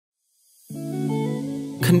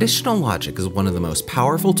Conditional logic is one of the most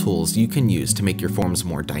powerful tools you can use to make your forms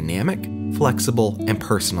more dynamic, flexible, and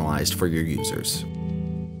personalized for your users.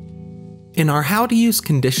 In our How to Use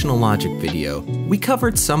Conditional Logic video, we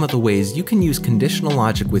covered some of the ways you can use conditional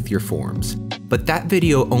logic with your forms, but that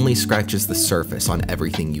video only scratches the surface on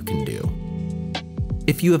everything you can do.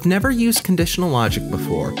 If you have never used conditional logic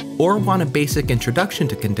before, or want a basic introduction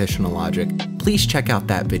to conditional logic, please check out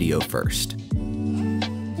that video first.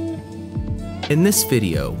 In this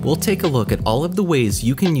video, we'll take a look at all of the ways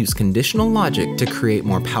you can use conditional logic to create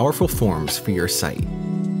more powerful forms for your site.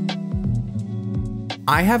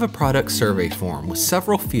 I have a product survey form with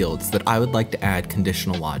several fields that I would like to add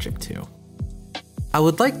conditional logic to. I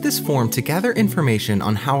would like this form to gather information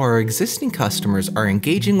on how our existing customers are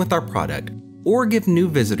engaging with our product, or give new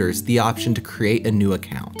visitors the option to create a new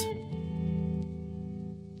account.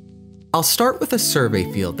 I'll start with a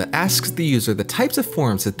survey field that asks the user the types of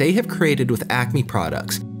forms that they have created with Acme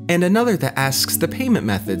products, and another that asks the payment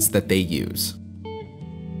methods that they use.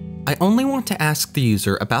 I only want to ask the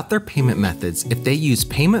user about their payment methods if they use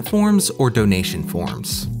payment forms or donation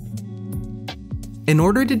forms. In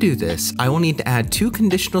order to do this, I will need to add two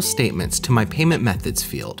conditional statements to my payment methods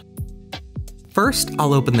field. First,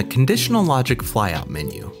 I'll open the Conditional Logic flyout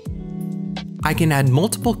menu. I can add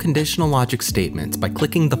multiple conditional logic statements by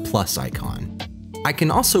clicking the plus icon. I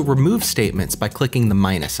can also remove statements by clicking the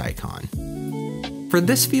minus icon. For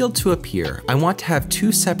this field to appear, I want to have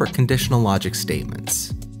two separate conditional logic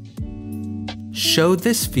statements. Show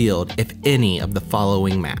this field if any of the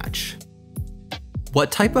following match.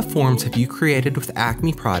 What type of forms have you created with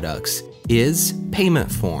Acme products is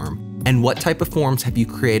payment form, and what type of forms have you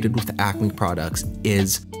created with Acme products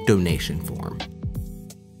is donation form.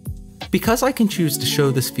 Because I can choose to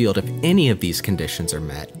show this field if any of these conditions are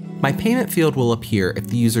met, my payment field will appear if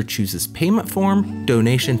the user chooses payment form,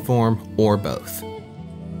 donation form, or both.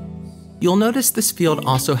 You'll notice this field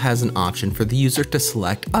also has an option for the user to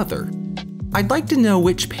select Other. I'd like to know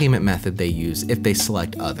which payment method they use if they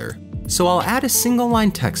select Other, so I'll add a single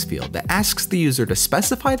line text field that asks the user to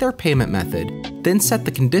specify their payment method, then set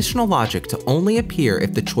the conditional logic to only appear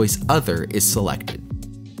if the choice Other is selected.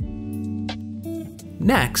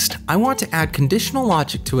 Next, I want to add conditional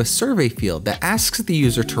logic to a survey field that asks the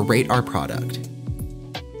user to rate our product.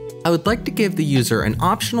 I would like to give the user an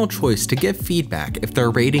optional choice to give feedback if their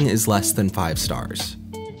rating is less than 5 stars.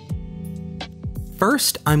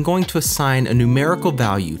 First, I'm going to assign a numerical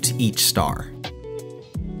value to each star.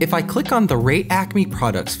 If I click on the Rate Acme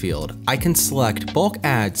Products field, I can select Bulk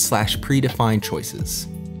Add / Predefined Choices.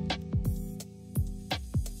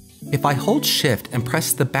 If I hold Shift and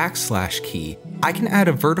press the / key, I can add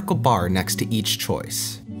a vertical bar next to each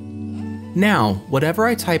choice. Now, whatever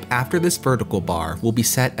I type after this vertical bar will be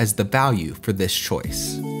set as the value for this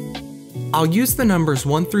choice. I'll use the numbers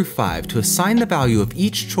 1 through 5 to assign the value of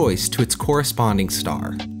each choice to its corresponding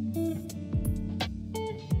star.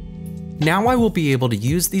 Now I will be able to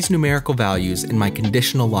use these numerical values in my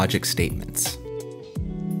conditional logic statements.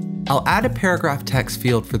 I'll add a paragraph text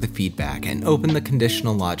field for the feedback and open the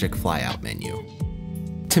conditional logic flyout menu.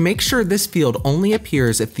 To make sure this field only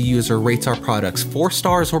appears if the user rates our products 4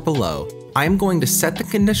 stars or below, I am going to set the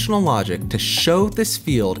conditional logic to show this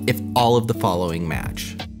field if all of the following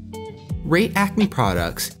match. Rate Acme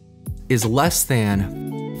products is less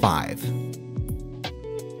than 5.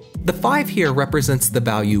 The 5 here represents the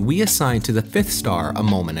value we assigned to the 5th star a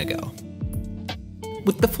moment ago.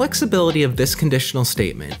 With the flexibility of this conditional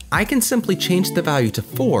statement, I can simply change the value to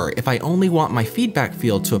 4 if I only want my feedback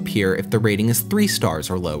field to appear if the rating is 3 stars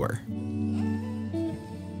or lower.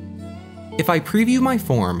 If I preview my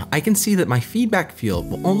form, I can see that my feedback field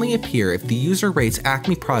will only appear if the user rates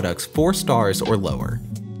Acme products 4 stars or lower.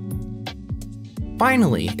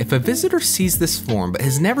 Finally, if a visitor sees this form but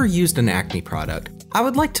has never used an Acme product, I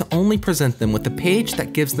would like to only present them with a page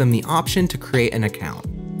that gives them the option to create an account.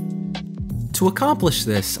 To accomplish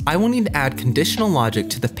this, I will need to add conditional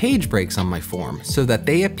logic to the page breaks on my form so that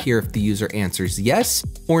they appear if the user answers yes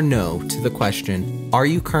or no to the question, "Are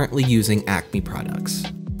you currently using Acme products?"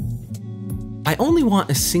 I only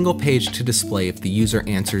want a single page to display if the user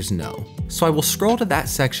answers no, so I will scroll to that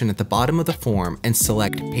section at the bottom of the form and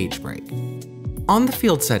select Page Break. On the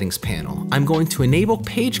Field Settings panel, I'm going to enable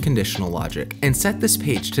Page Conditional Logic and set this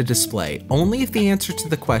page to display only if the answer to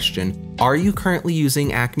the question, "Are you currently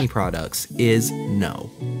using Acme products?" is no.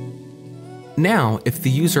 Now, if the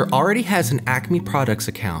user already has an Acme products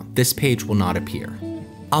account, this page will not appear.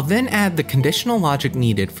 I'll then add the conditional logic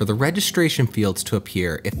needed for the registration fields to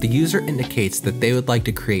appear if the user indicates that they would like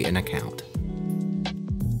to create an account.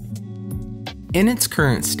 In its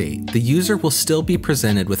current state, the user will still be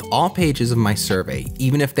presented with all pages of my survey,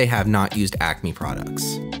 even if they have not used Acme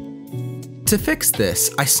products. To fix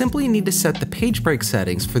this, I simply need to set the page break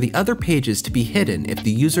settings for the other pages to be hidden if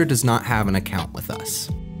the user does not have an account with us.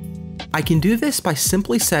 I can do this by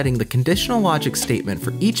simply setting the conditional logic statement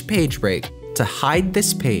for each page break to hide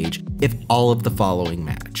this page if all of the following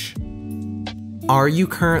match. Are you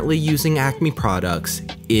currently using Acme products?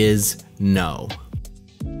 Is no.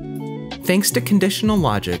 Thanks to conditional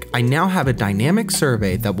logic, I now have a dynamic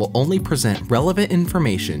survey that will only present relevant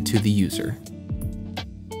information to the user.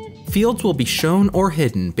 Fields will be shown or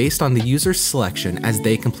hidden based on the user's selection as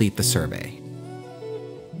they complete the survey.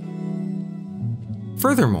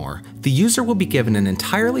 Furthermore, the user will be given an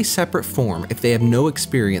entirely separate form if they have no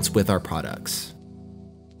experience with our products.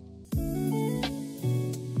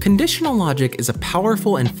 Conditional logic is a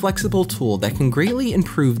powerful and flexible tool that can greatly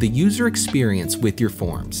improve the user experience with your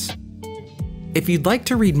forms. If you'd like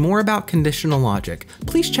to read more about conditional logic,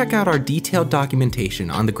 please check out our detailed documentation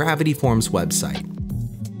on the Gravity Forms website.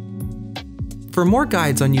 For more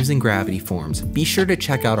guides on using Gravity Forms, be sure to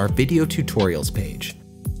check out our video tutorials page.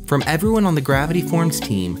 From everyone on the Gravity Forms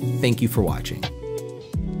team, thank you for watching.